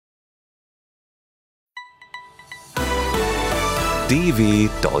DW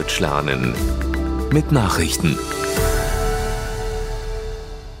Deutsch lernen mit Nachrichten.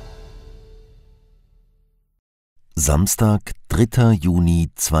 Samstag, 3. Juni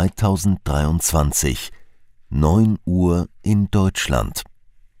 2023, 9 Uhr in Deutschland.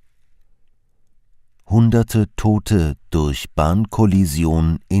 Hunderte Tote durch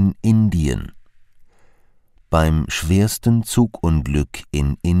Bahnkollision in Indien. Beim schwersten Zugunglück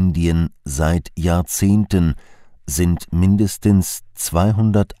in Indien seit Jahrzehnten sind mindestens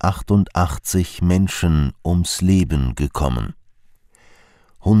 288 Menschen ums Leben gekommen.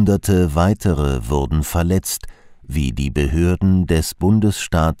 Hunderte weitere wurden verletzt, wie die Behörden des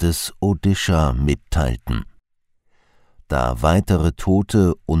Bundesstaates Odisha mitteilten. Da weitere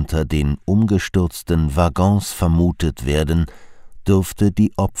Tote unter den umgestürzten Waggons vermutet werden, dürfte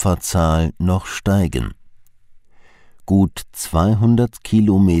die Opferzahl noch steigen. Gut 200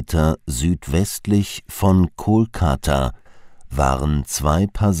 Kilometer südwestlich von Kolkata waren 2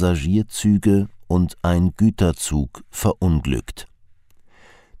 Passagierzüge und ein Güterzug verunglückt.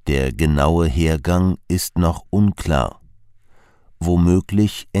 Der genaue Hergang ist noch unklar.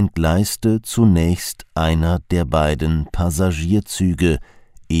 Womöglich entgleiste zunächst einer der beiden Passagierzüge,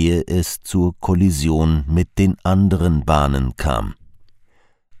 ehe es zur Kollision mit den anderen Bahnen kam.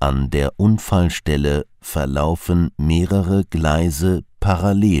 An der Unfallstelle verlaufen mehrere Gleise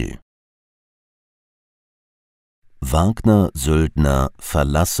parallel. Wagner-Söldner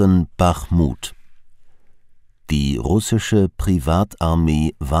verlassen Bachmut. Die russische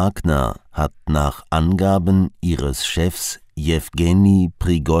Privatarmee Wagner hat nach Angaben ihres Chefs Jewgeni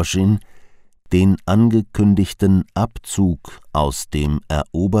Prigoschin den angekündigten Abzug aus dem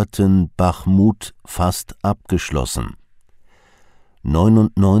eroberten Bachmut fast abgeschlossen.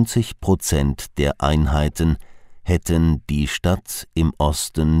 99% der Einheiten hätten die Stadt im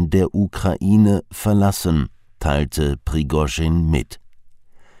Osten der Ukraine verlassen, teilte Prigoschin mit.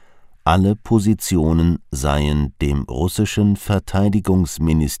 Alle Positionen seien dem russischen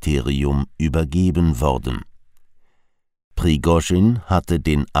Verteidigungsministerium übergeben worden. Prigoschin hatte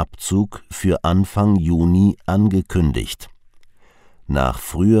den Abzug für Anfang Juni angekündigt. Nach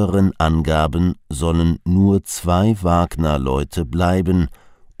früheren Angaben sollen nur 2 Wagner-Leute bleiben,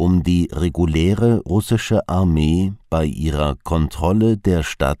 um die reguläre russische Armee bei ihrer Kontrolle der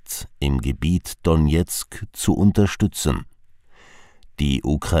Stadt im Gebiet Donezk zu unterstützen. Die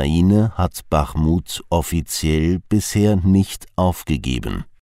Ukraine hat Bachmut offiziell bisher nicht aufgegeben.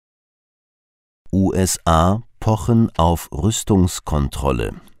 USA pochen auf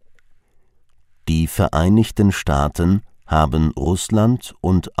Rüstungskontrolle. Die Vereinigten Staaten haben Russland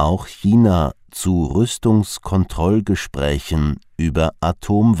und auch China zu Rüstungskontrollgesprächen über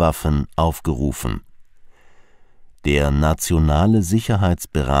Atomwaffen aufgerufen. Der nationale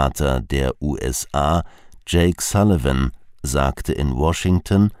Sicherheitsberater der USA, Jake Sullivan, sagte in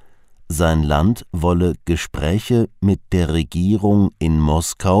Washington, sein Land wolle Gespräche mit der Regierung in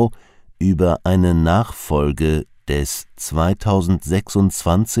Moskau über eine Nachfolge des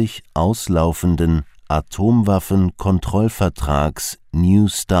 2026 auslaufenden Atomwaffenkontrollvertrags New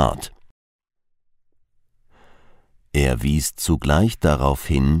START. Er wies zugleich darauf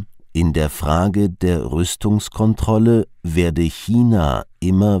hin, in der Frage der Rüstungskontrolle werde China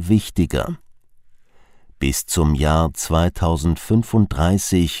immer wichtiger. Bis zum Jahr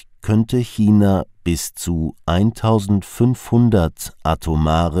 2035 könnte China bis zu 1500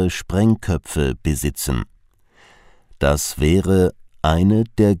 atomare Sprengköpfe besitzen. Das wäre eine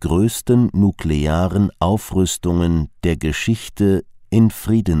der größten nuklearen Aufrüstungen der Geschichte in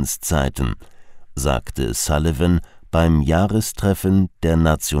Friedenszeiten, sagte Sullivan beim Jahrestreffen der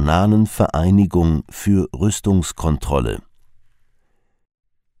Nationalen Vereinigung für Rüstungskontrolle.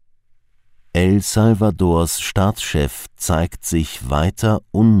 El Salvadors Staatschef zeigt sich weiter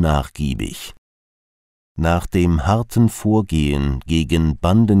unnachgiebig. Nach dem harten Vorgehen gegen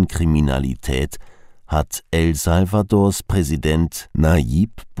Bandenkriminalität hat El Salvadors Präsident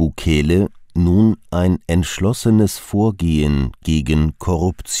Nayib Bukele nun ein entschlossenes Vorgehen gegen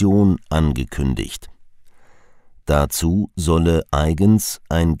Korruption angekündigt. Dazu solle eigens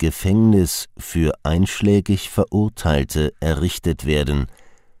ein Gefängnis für einschlägig Verurteilte errichtet werden,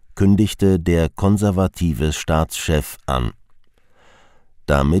 kündigte der konservative Staatschef an.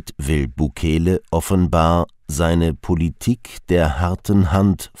 Damit will Bukele offenbar seine Politik der harten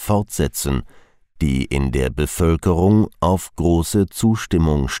Hand fortsetzen, die in der Bevölkerung auf große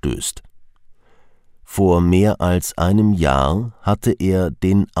Zustimmung stößt. Vor mehr als einem Jahr hatte er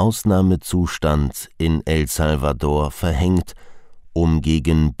den Ausnahmezustand in El Salvador verhängt, um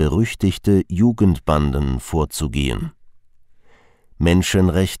gegen berüchtigte Jugendbanden vorzugehen.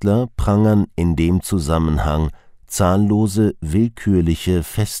 Menschenrechtler prangern in dem Zusammenhang zahllose willkürliche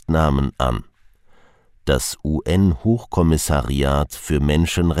Festnahmen an. Das UN-Hochkommissariat für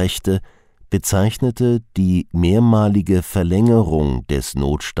Menschenrechte bezeichnete die mehrmalige Verlängerung des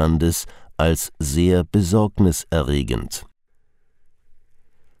Notstandes als sehr besorgniserregend.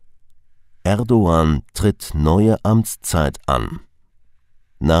 Erdogan tritt neue Amtszeit an.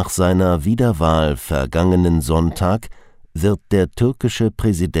 Nach seiner Wiederwahl vergangenen Sonntag wird der türkische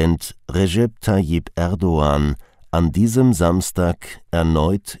Präsident Recep Tayyip Erdogan an diesem Samstag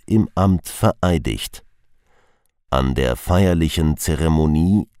erneut im Amt vereidigt. An der feierlichen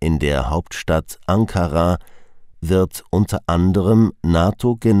Zeremonie in der Hauptstadt Ankara wird unter anderem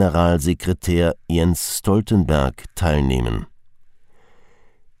NATO-Generalsekretär Jens Stoltenberg teilnehmen.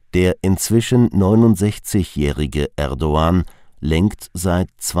 Der inzwischen 69-jährige Erdogan lenkt seit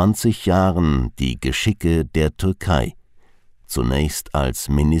 20 Jahren die Geschicke der Türkei, zunächst als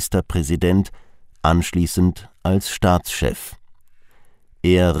Ministerpräsident, anschließend als Staatschef.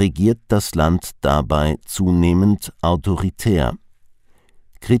 Er regiert das Land dabei zunehmend autoritär.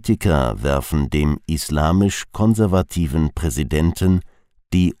 Kritiker werfen dem islamisch-konservativen Präsidenten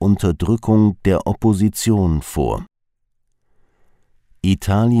die Unterdrückung der Opposition vor.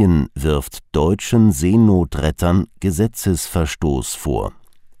 Italien wirft deutschen Seenotrettern Gesetzesverstoß vor.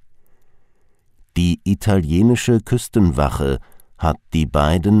 Die italienische Küstenwache hat die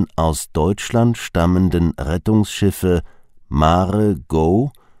beiden aus Deutschland stammenden Rettungsschiffe Mare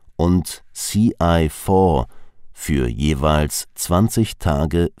Go und CI4 für jeweils 20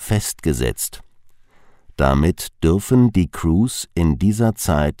 Tage festgesetzt. Damit dürfen die Crews in dieser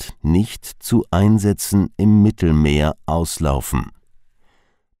Zeit nicht zu Einsätzen im Mittelmeer auslaufen.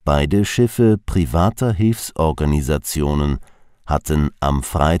 Beide Schiffe privater Hilfsorganisationen hatten am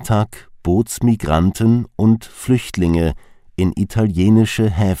Freitag Bootsmigranten und Flüchtlinge in italienische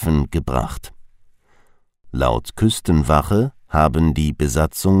Häfen gebracht. Laut Küstenwache haben die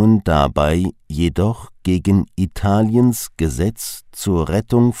Besatzungen dabei jedoch gegen Italiens Gesetz zur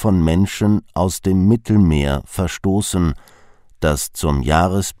Rettung von Menschen aus dem Mittelmeer verstoßen, das zum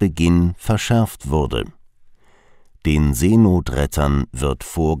Jahresbeginn verschärft wurde. Den Seenotrettern wird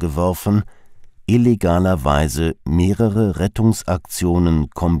vorgeworfen, illegalerweise mehrere Rettungsaktionen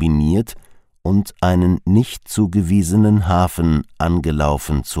kombiniert und einen nicht zugewiesenen Hafen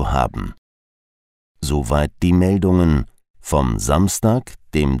angelaufen zu haben. Soweit die Meldungen vom Samstag,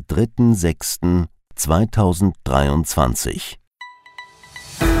 dem 3.6.2023.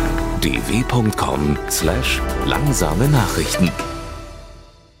 dw.com/langsame Nachrichten